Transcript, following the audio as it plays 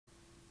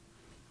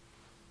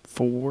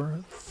4,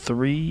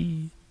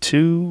 3,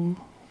 2,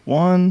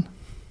 1.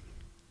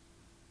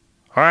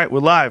 All right, we're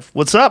live.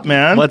 What's up,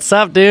 man? What's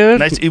up, dude?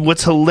 Nice.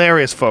 What's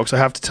hilarious, folks, I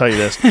have to tell you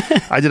this.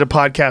 I did a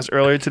podcast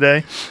earlier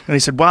today, and he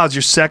said, wow, it's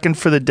your second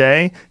for the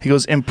day? He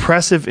goes,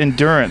 impressive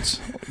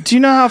endurance. Do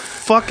you know how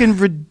fucking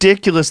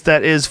ridiculous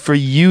that is for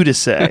you to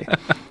say?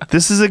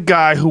 This is a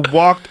guy who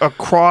walked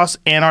across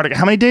Antarctica.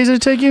 How many days did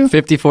it take you?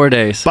 54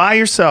 days. By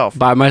yourself.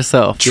 By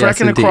myself.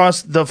 Trekking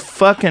across the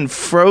fucking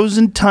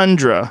frozen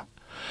tundra.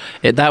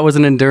 That was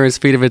an endurance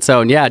feat of its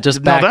own. Yeah,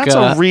 just back... No, that's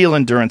a real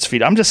endurance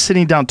feat. I'm just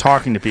sitting down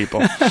talking to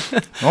people.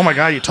 Oh my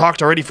God, you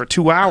talked already for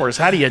 2 hours.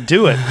 How do you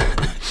do it?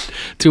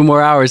 2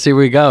 more hours, here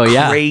we go.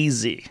 Yeah.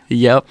 Crazy.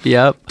 Yep.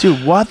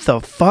 Dude, what the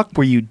fuck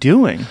were you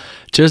doing?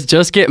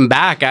 Just getting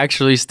back,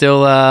 actually.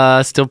 Still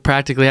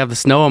practically have the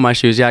snow on my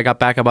shoes. Yeah, I got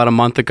back about a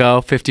month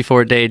ago.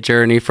 54-day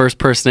journey. First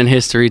person in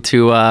history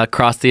to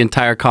cross the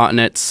entire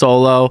continent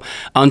solo,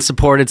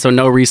 unsupported, so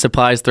no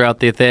resupplies throughout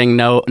the thing.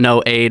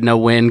 No aid, no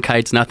wind,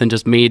 kites, nothing.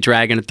 Just me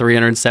dragging a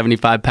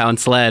 375-pound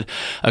sled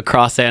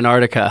across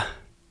Antarctica.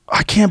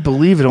 I can't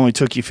believe it only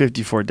took you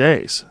 54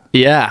 days.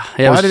 Yeah.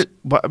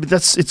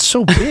 It's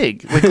so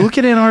big. Like, look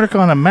at Antarctica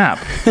on a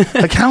map.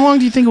 Like, how long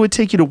do you think it would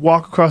take you to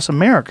walk across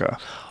America?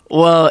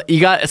 Well,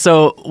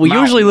 we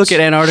usually look at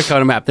Antarctica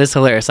on a map. This is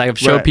hilarious. I've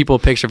showed people a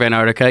picture of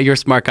Antarctica. You're a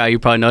smart guy, you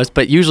probably know this,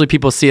 but usually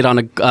people see it on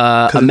a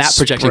map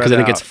projection because they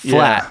think it's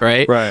flat,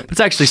 right? Right. But it's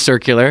actually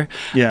circular.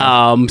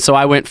 Yeah. So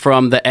I went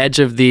from the edge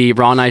of the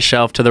Ross Ice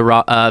Shelf to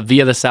the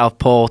via the South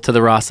Pole to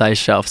the Ross Ice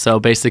Shelf.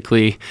 So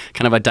basically,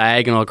 kind of a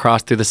diagonal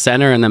across through the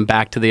center and then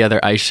back to the other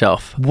ice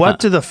shelf. What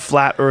do the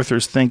flat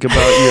earthers think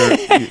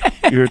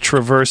about your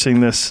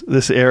traversing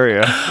this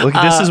area? Look,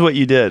 this is what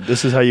you did.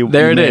 This is how you.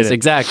 There you it made is.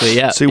 Exactly.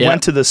 Yeah. So you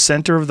went to the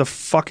center of the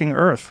fucking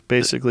earth,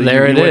 basically.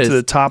 There you it went is. to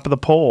the top of the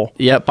pole.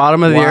 Yep,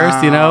 bottom of the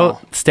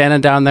earth, standing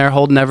down there,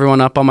 holding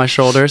everyone up on my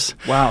shoulders.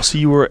 Wow, so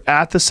you were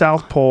at the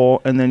South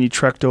Pole, and then you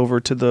trekked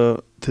over to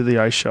the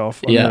ice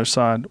shelf on the other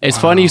side. It's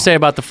funny you say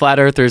about the flat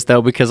earthers,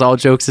 though, because all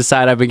jokes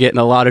aside, I've been getting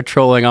a lot of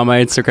trolling on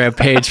my Instagram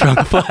page from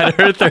the flat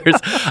earthers.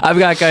 I've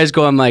got guys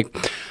going like,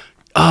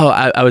 oh,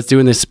 I was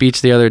doing this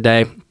speech the other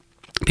day.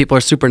 People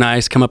are super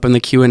nice, come up in the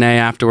Q&A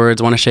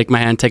afterwards, want to shake my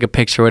hand, take a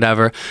picture,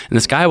 whatever. And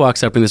this guy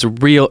walks up with this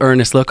real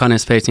earnest look on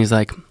his face, and he's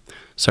like,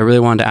 so I really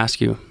wanted to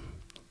ask you,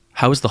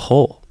 how was the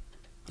hole?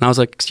 And I was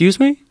like, excuse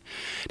me?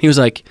 And he was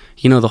like,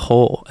 the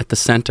hole at the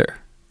center.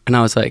 And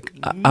I was like,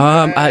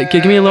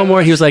 give me a little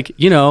more. He was like,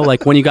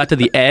 like when you got to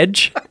the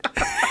edge.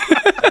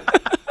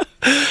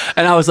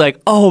 And I was like,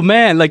 oh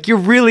man, like you're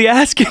really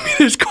asking me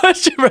this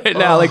question right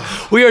now. Like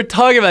we were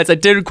talking about this. I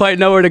didn't quite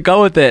know where to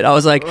go with it. I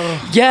was like,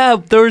 yeah,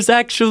 there was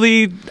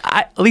actually,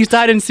 at least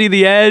I didn't see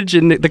the edge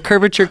and the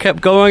curvature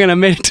kept going and I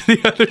made it to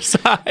the other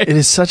side. It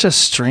is such a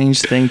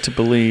strange thing to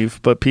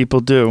believe, but people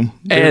do.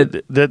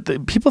 And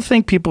people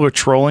think people are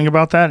trolling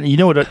about that. And you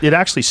know what? It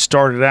actually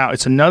started out.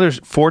 It's another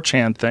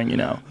 4chan thing,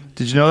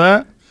 Did you know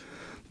that?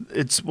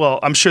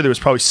 I'm sure there was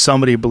probably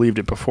somebody who believed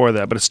it before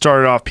that, but it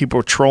started off people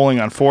were trolling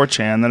on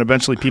 4chan, then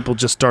eventually people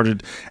just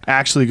started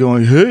actually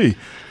going, hey,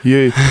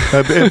 yeah,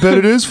 I bet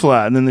it is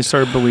flat, and then they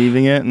started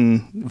believing it,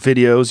 and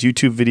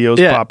YouTube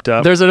videos popped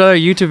up. There's another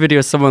YouTube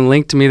video someone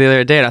linked to me the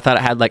other day, and I thought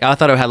it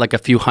had like a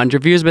few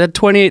hundred views, but it had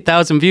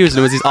 28,000 views, and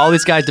it was all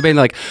these guys debating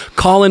like,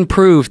 Colin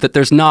proved that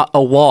there's not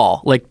a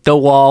wall, like the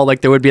wall,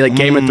 like there would be like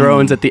Game of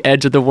Thrones at the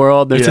edge of the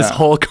world. There's this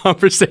whole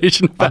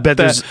conversation about I bet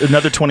there's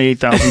another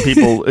 28,000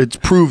 people. It's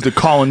proved that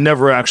Colin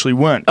never actually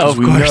went, because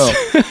we know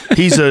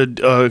he's a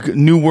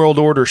New World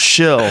Order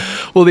shill.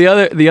 Well, the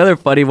other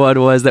funny one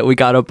was that we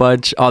got a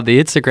bunch on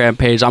the Instagram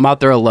page. I'm out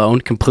there alone,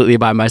 completely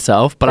by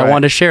myself, but I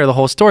wanted to share the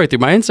whole story through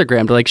my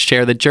Instagram to like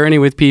share the journey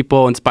with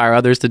people, inspire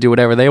others to do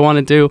whatever they want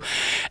to do.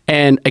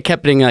 And I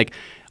kept being like,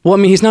 well, I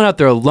mean, he's not out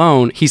there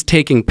alone. He's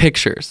taking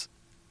pictures.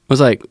 I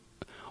was like,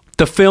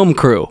 the film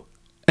crew.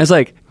 And it's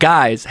like,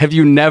 guys, have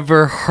you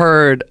never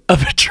heard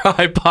of a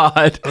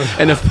tripod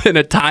and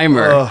a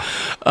timer?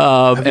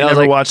 Have you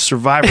never watched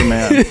Survivor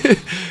Man?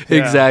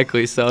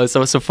 Exactly. So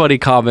some funny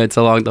comments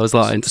along those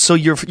lines. So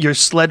your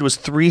sled was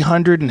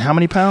 300 and how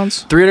many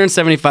pounds?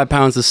 375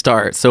 pounds to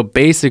start. So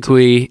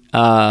basically,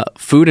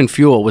 food and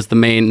fuel was the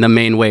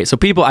main weight. So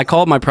I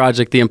called my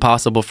project The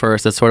Impossible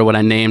First. That's sort of what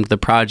I named the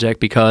project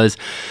because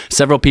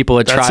several people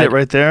had tried. That's it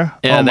right there?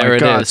 Yeah, oh there my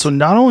God. it is. So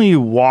not only are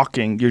you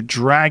walking, you're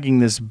dragging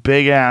this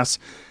big ass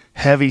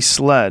heavy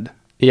sled.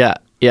 Yeah.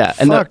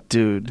 Fuck,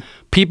 dude.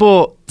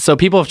 People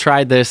have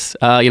tried this,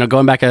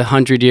 going back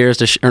 100 years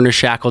to Ernest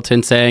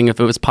Shackleton saying if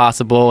it was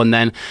possible. And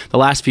then the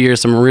last few years,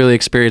 some really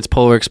experienced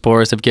polar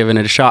explorers have given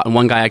it a shot. And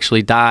one guy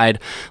actually died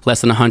less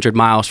than 100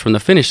 miles from the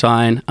finish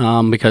line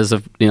because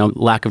of,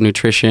 lack of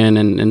nutrition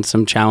and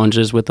some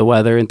challenges with the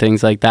weather and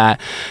things like that.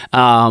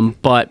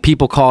 But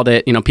people called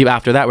it, people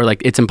after that were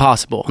like, it's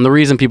impossible. And the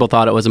reason people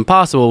thought it was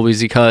impossible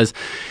was because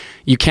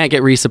you can't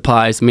get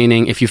resupplies,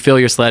 meaning if you fill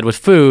your sled with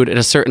food at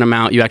a certain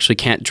amount, you actually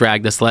can't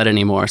drag the sled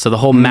anymore. So the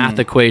whole math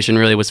equation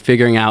really was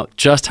figuring out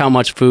just how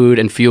much food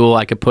and fuel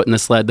I could put in the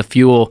sled. The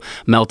fuel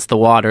melts the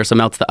water, so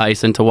melts the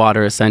ice into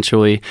water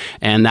essentially,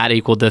 and that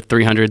equaled to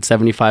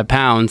 375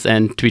 pounds.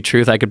 And to be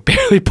truth, I could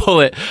barely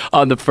pull it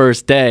on the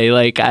first day.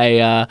 Like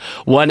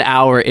 1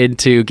 hour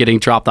into getting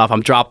dropped off,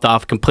 I'm dropped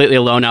off completely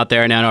alone out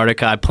there in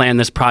Antarctica. I planned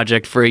this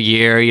project for a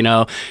year, you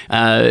know,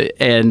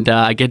 and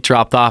I get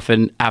dropped off,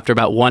 and after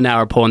about 1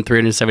 hour pulling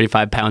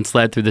 375-pound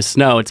sled through the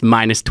snow, it's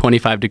minus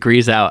 25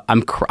 degrees out.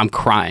 I'm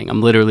crying.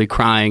 I'm literally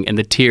crying, and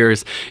the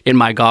tears in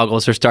my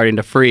goggles are starting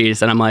to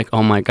freeze, and I'm like,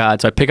 oh my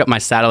God. So I pick up my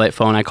satellite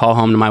phone. I call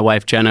home to my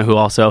wife, Jenna, who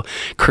also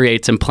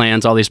creates and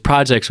plans all these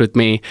projects with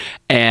me,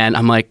 and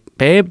I'm like,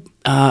 babe,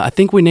 I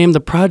think we named the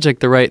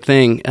project the right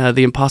thing,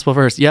 The Impossible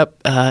Verse.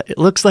 Yep, it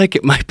looks like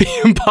it might be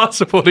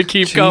impossible to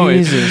keep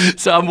going.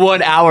 So I'm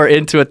 1 hour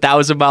into a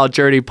 1,000-mile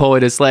journey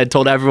pulling a sled,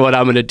 told everyone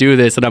I'm going to do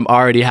this, and I'm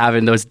already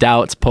having those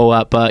doubts pull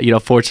up. But, you know,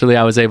 fortunately,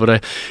 I was able to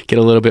get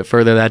a little bit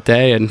further that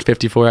day, and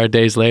 54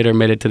 days later,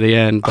 made it to the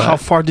end. But how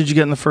far did you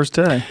get in the first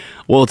day?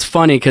 Well, it's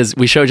funny because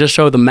we just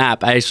show the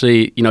map. I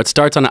actually, you know, it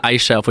starts on an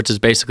ice shelf, which is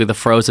basically the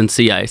frozen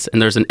sea ice,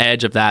 and there's an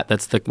edge of that.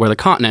 That's where the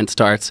continent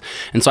starts.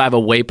 And so I have a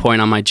waypoint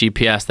on my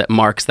GPS that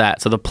marks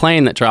that. So the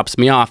plane that drops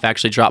me off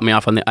actually dropped me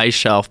off on the ice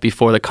shelf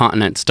before the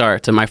continent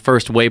starts. And my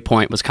first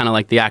waypoint was kind of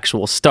like the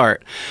actual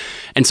start.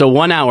 And so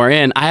 1 hour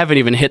in, I haven't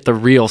even hit the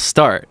real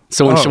start.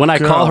 So when I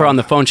call her on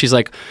the phone, she's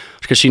like,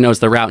 because she knows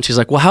the route, and she's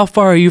like, well, how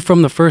far are you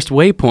from the first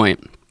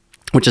waypoint,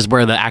 which is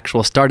where the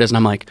actual start is? And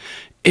I'm like,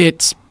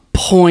 it's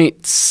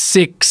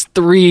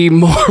 0.63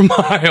 more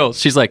miles.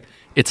 She's like,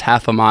 it's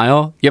half a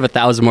mile. You have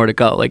 1,000 more to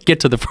go. Like, get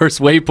to the first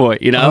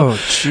waypoint, you know?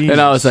 Oh,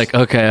 and I was like,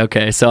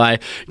 okay. So I,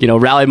 you know,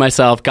 rallied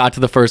myself, got to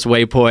the first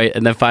waypoint,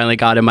 and then finally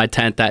got in my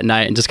tent that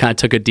night and just kind of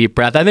took a deep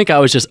breath. I think I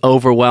was just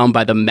overwhelmed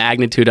by the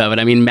magnitude of it.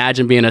 I mean,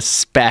 imagine being a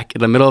speck in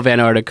the middle of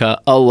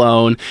Antarctica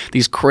alone,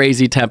 these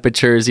crazy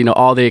temperatures, you know,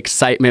 all the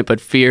excitement but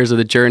fears of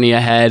the journey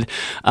ahead,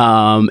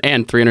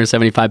 and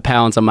 375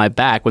 pounds on my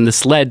back. When the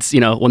sleds, you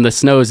know, when the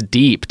snow's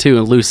deep too,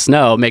 and loose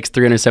snow, it makes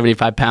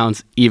 375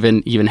 pounds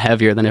even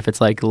heavier than if it's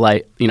like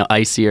light, you know,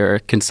 icy or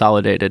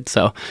consolidated.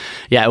 So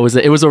yeah, it was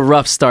a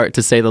rough start,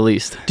 to say the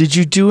least. Did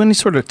you do any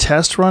sort of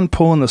test run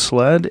pulling the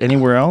sled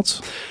anywhere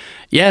else?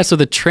 Yeah, so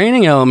the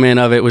training element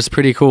of it was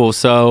pretty cool.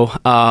 So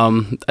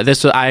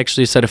I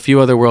actually set a few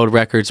other world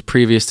records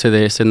previous to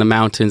this in the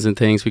mountains and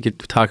things. We could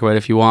talk about it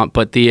if you want.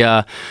 But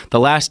the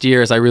last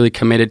year, as I really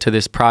committed to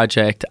this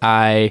project,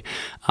 I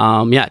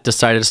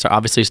decided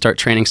to start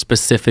training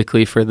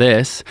specifically for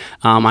this.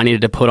 I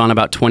needed to put on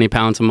about 20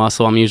 pounds of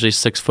muscle. I'm usually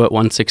 6 foot,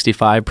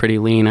 165, pretty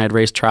lean. I had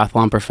raced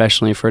triathlon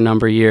professionally for a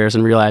number of years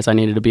and realized I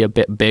needed to be a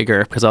bit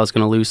bigger because I was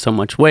going to lose so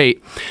much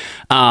weight.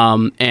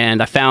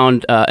 And I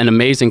found an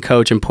amazing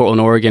coach in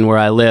Portland, Oregon, where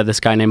I live, this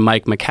guy named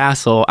Mike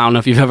McCassell. I don't know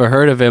if you've ever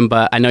heard of him,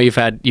 but I know you've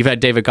had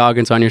David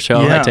Goggins on your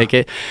show, yeah. I take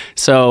it.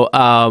 So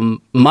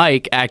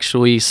Mike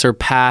actually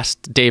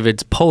surpassed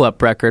David's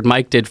pull-up record.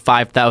 Mike did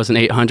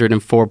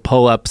 5,804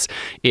 pull-ups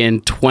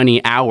in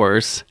 20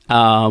 hours.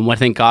 I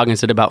think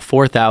Goggins did about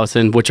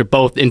 4,000, which are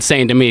both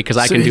insane to me because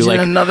I can do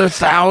like another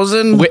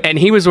 1,000.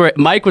 And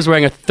Mike was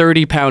wearing a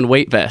 30-pound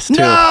weight vest too.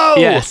 No!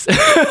 Yes,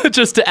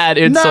 just to add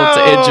insult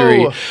to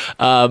injury.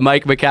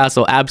 Mike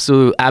McCassell,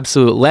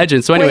 absolute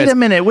legend. So anyway,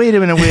 wait a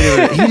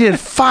minute. He did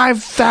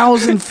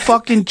 5,000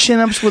 fucking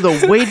chin-ups with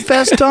a weight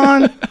vest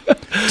on.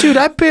 Dude,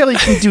 I barely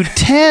can do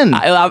 10.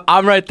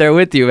 I'm right there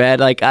with you, man.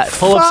 Like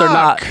pull-ups are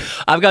not.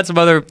 I've got some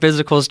other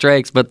physical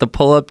strengths, but the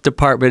pull-up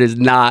department is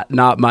not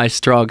my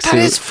strong suit. That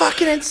is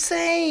fucking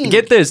insane.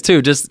 Get this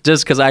too, just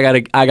because I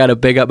gotta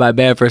big up my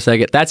man for a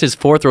second. That's his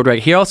 4th world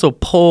record. He also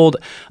pulled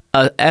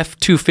a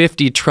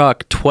F-250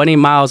 truck 20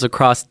 miles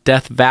across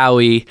Death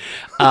Valley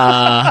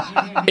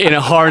in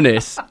a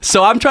harness.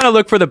 So I'm trying to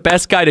look for the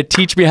best guy to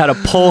teach me how to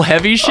pull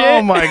heavy shit.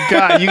 Oh my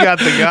God, you got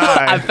the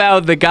guy. I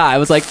found the guy. I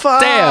was like,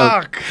 fuck.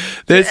 Damn,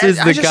 this is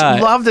the guy. I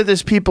just love that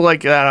there's people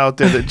like that out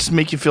there that just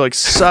make you feel like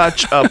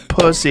such a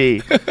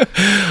pussy.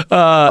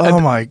 Oh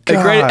my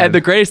God.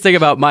 The greatest thing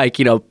about Mike,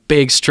 you know,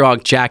 big,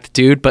 strong, jacked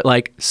dude, but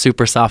like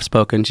super soft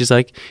spoken. He's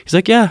like,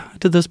 yeah, I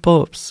did those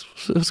pull-ups.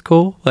 It was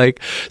cool. Like,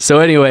 so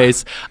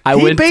anyways,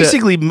 he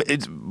basically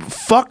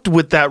fucked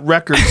with that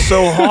record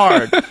so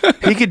hard.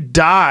 He could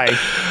die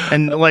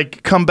and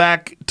like come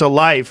back to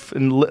life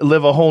and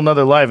live a whole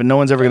nother life, and no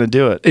one's ever going to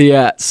do it.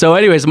 Yeah. So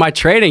anyways, my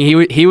training,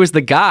 he was the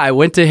guy. I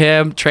went to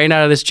him, trained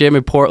out of this gym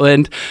in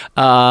Portland,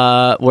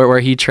 where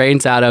he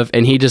trains out of,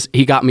 and he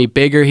got me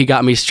bigger, he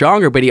got me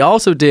stronger, but he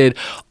also did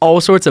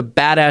all sorts of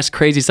badass,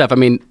 crazy stuff. I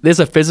mean, this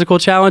is a physical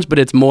challenge, but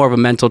it's more of a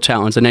mental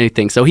challenge than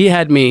anything. So he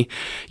had me,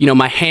 you know,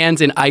 my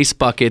hands in ice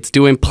buckets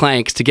doing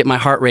planks to get my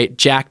heart rate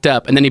jacked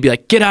up, and then he'd be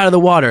like, get out of the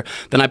water.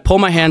 Then I pull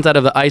my hands out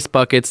of the ice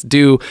buckets,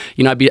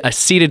 I'd be a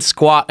seated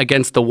squat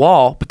against the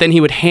wall, but then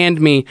he would hand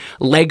me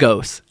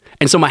Legos.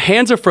 And so my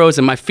hands are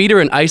frozen. My feet are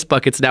in ice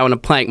buckets now in a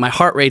plank. My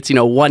heart rate's,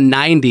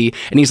 190.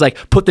 And he's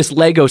like, put this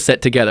Lego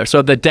set together.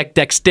 So the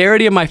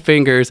dexterity of my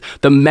fingers,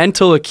 the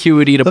mental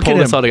acuity to pull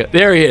this all together.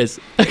 There he is.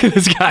 Look at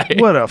this guy.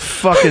 What a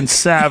fucking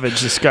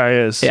savage this guy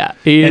is. Yeah.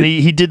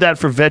 He did that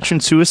for veteran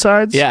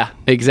suicides? Yeah,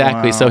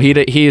 exactly. Wow. So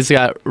he's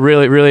got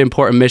really, really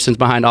important missions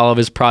behind all of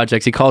his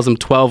projects. He calls them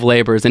 12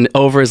 labors. And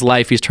over his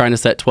life, he's trying to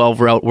set 12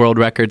 world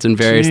records in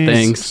various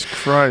things. Jesus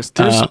Christ.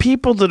 There's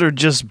people that are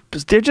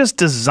they're just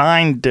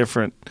designed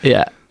different.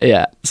 Yeah.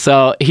 Yeah.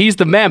 So he's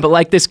the man. But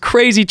like this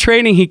crazy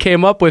training he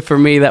came up with for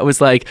me that was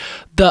like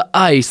the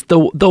ice, the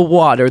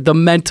water, the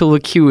mental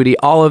acuity,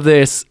 all of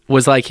this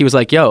was like, he was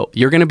like, yo,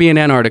 you're going to be in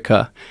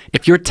Antarctica.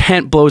 If your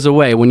tent blows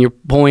away when you're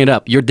pulling it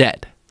up, you're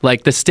dead.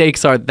 Like the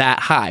stakes are that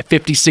high,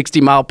 50,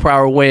 60 mile per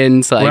hour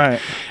winds, like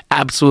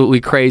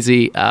absolutely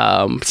crazy.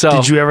 So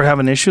did you ever have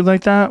an issue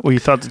like that where you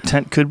thought the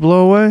tent could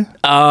blow away?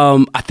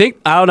 I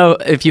don't know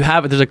if you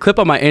have it. There's a clip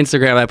on my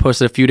Instagram I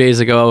posted a few days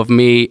ago of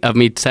me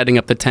setting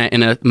up the tent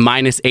in a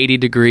minus 80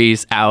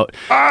 degrees out,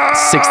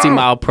 60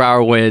 mile per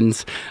hour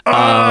winds.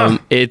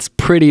 It's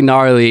pretty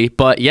gnarly,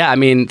 but yeah, I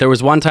mean, there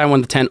was one time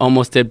when the tent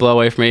almost did blow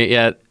away from me.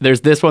 Yeah,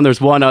 there's this one. There's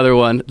one other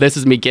one. This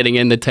is me getting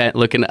in the tent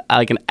looking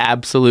like an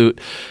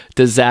absolute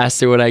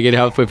disaster when I get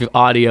help with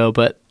audio,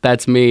 but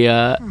that's me.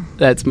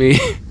 That's me.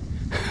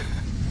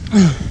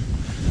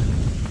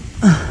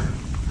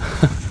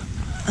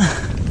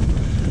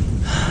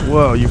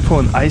 Whoa, you're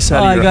pulling ice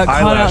out of your eyelashes. I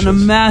got caught out in a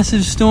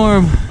massive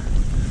storm.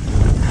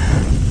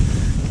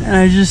 And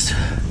I just...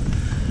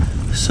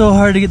 so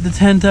hard to get the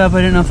tent up. I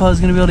didn't know if I was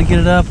going to be able to get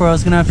it up or I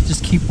was going to have to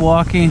just keep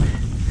walking.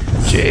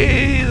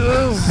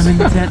 Jesus. I'm in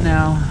the tent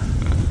now.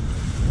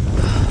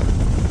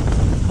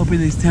 Hoping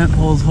these tent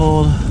poles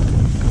hold.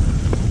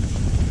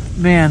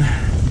 Man.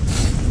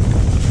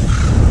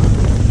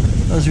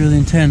 That was really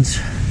intense.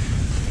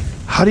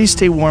 How do you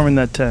stay warm in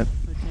that tent?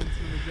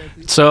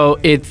 So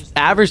its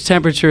average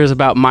temperature is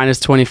about minus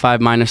 25,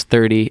 minus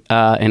 30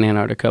 in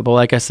Antarctica. But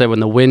like I said, when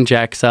the wind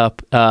jacks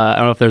up, I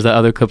don't know if there's that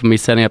other clip of me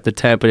setting up the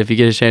tent, but if you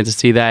get a chance to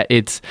see that,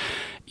 it's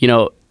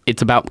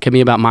can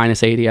be about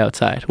minus 80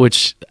 outside,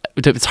 which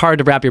it's hard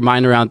to wrap your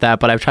mind around that.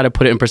 But I've tried to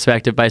put it in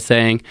perspective by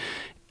saying,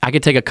 I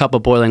could take a cup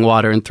of boiling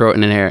water and throw it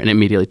in an air and it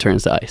immediately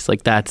turns to ice.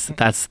 Like that's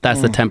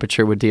the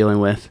temperature we're dealing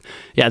with.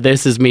 Yeah,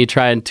 this is me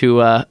trying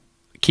to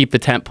keep the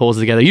tent poles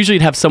together. Usually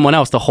you'd have someone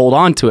else to hold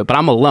on to it, but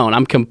I'm alone.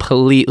 I'm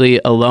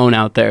completely alone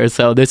out there.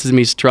 So this is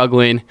me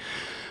struggling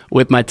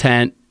with my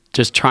tent,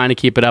 just trying to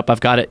keep it up. I've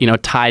got it,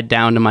 tied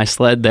down to my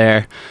sled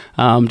there,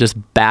 just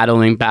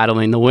battling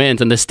the winds.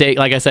 And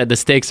like I said, the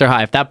stakes are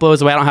high. If that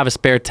blows away, I don't have a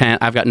spare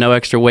tent. I've got no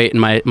extra weight in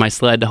my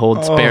sled to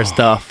hold spare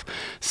stuff.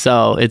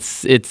 So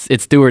it's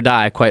do or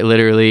die, quite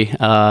literally,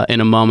 in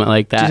a moment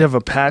like that. Did you have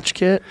a patch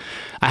kit?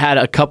 I had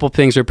a couple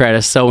things repaired,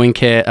 a sewing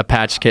kit, a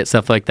patch kit,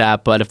 stuff like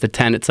that. But if the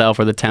tent itself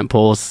or the tent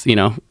poles,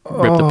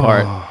 ripped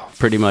apart,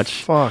 pretty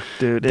much. Fuck,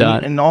 dude.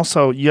 Done. And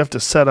also, you have to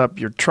set up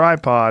your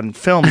tripod and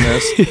film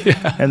this,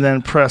 and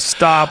then press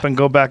stop and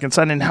go back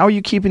inside. And how are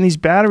you keeping these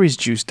batteries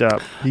juiced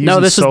up?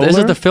 No, this is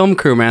the film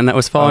crew, man, that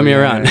was following me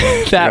around.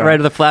 Right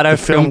of the Flat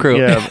Earth film crew.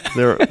 Yeah,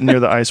 they're near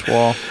the ice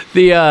wall.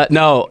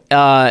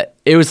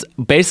 It was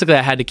basically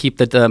I had to keep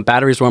the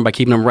batteries warm by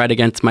keeping them right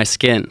against my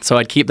skin. So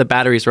I'd keep the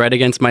batteries right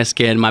against my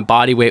skin. My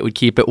body weight would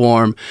keep it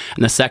warm.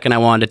 And the second I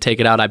wanted to take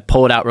it out, I'd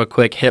pull it out real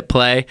quick, hit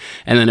play,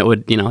 and then it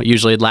would,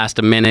 usually it'd last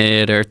a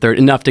minute or 30,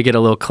 enough to get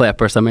a little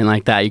clip or something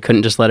like that. You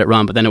couldn't just let it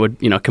run, but then it would,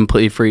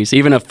 completely freeze.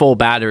 Even a full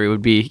battery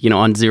would be,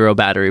 on zero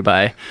battery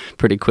by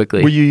pretty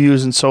quickly. Were you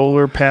using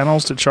solar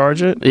panels to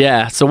charge it?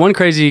 Yeah. So one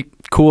crazy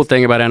cool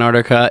thing about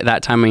Antarctica at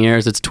that time of year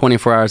is it's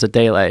 24 hours of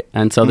daylight.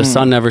 And so the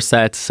sun never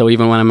sets. So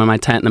even when I'm in my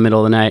tent in the middle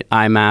of the night,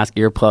 eye mask,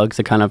 earplugs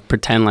to kind of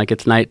pretend like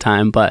it's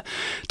nighttime, but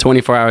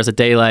 24 hours of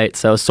daylight.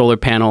 So solar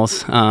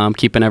panels,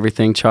 keeping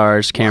everything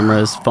charged,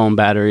 cameras, phone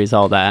batteries,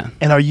 all that.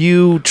 And are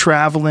you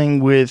traveling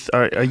with,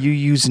 are you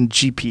using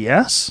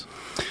GPS?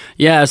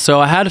 Yeah, so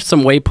I had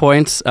some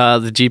waypoints,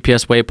 the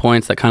GPS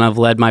waypoints that kind of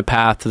led my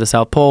path to the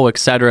South Pole,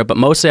 etc., but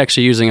mostly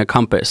actually using a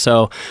compass.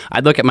 So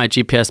I'd look at my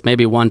GPS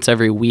maybe once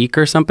every week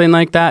or something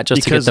like that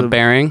just because to get the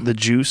bearing. The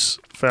juice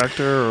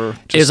factor? Or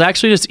it was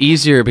actually just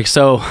easier because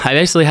I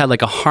basically had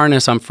like a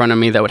harness on front of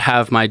me that would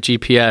have my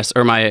GPS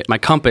or my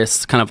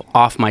compass kind of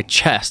off my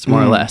chest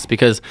more or less,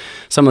 because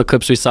some of the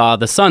clips we saw,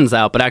 the sun's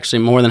out, but actually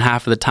more than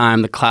half of the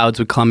time the clouds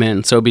would come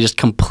in. So it'd be just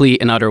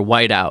complete and utter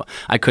whiteout.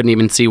 I couldn't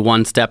even see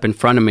one step in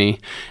front of me.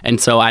 And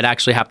so I'd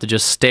actually have to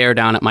just stare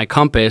down at my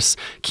compass,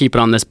 keep it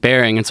on this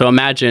bearing. And so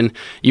imagine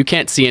you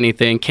can't see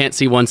anything, can't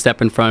see one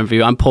step in front of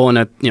you. I'm pulling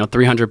a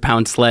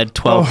 300-pound sled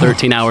 12,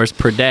 13 hours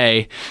per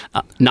day,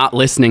 not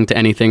listening to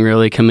anything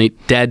really,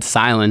 complete dead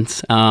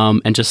silence,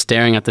 and just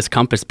staring at this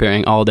compass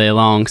bearing all day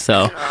long.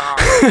 So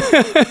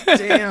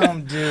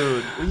damn,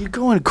 dude. Were you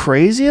going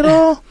crazy at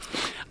all?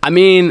 I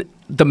mean,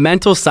 the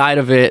mental side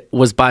of it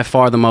was by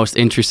far the most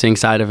interesting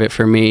side of it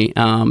for me.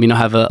 You know,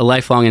 have a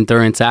lifelong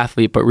endurance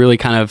athlete, but really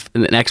kind of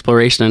an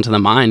exploration into the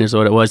mind is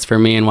what it was for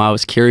me, and why I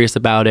was curious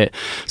about it.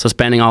 So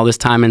spending all this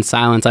time in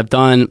silence. Are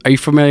you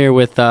familiar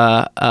with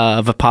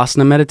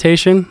Vipassana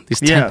meditation?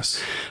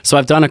 Yes. So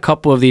I've done a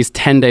couple of these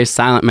 10-day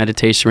silent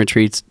meditation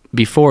retreats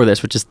before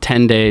this, which is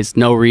 10 days,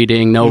 no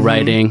reading, no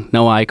writing,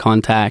 no eye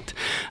contact.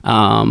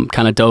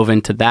 Kind of dove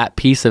into that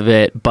piece of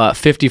it, but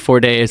 54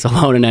 days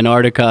alone in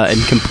Antarctica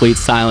in complete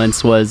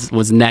silence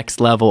was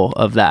next level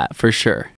of that for sure.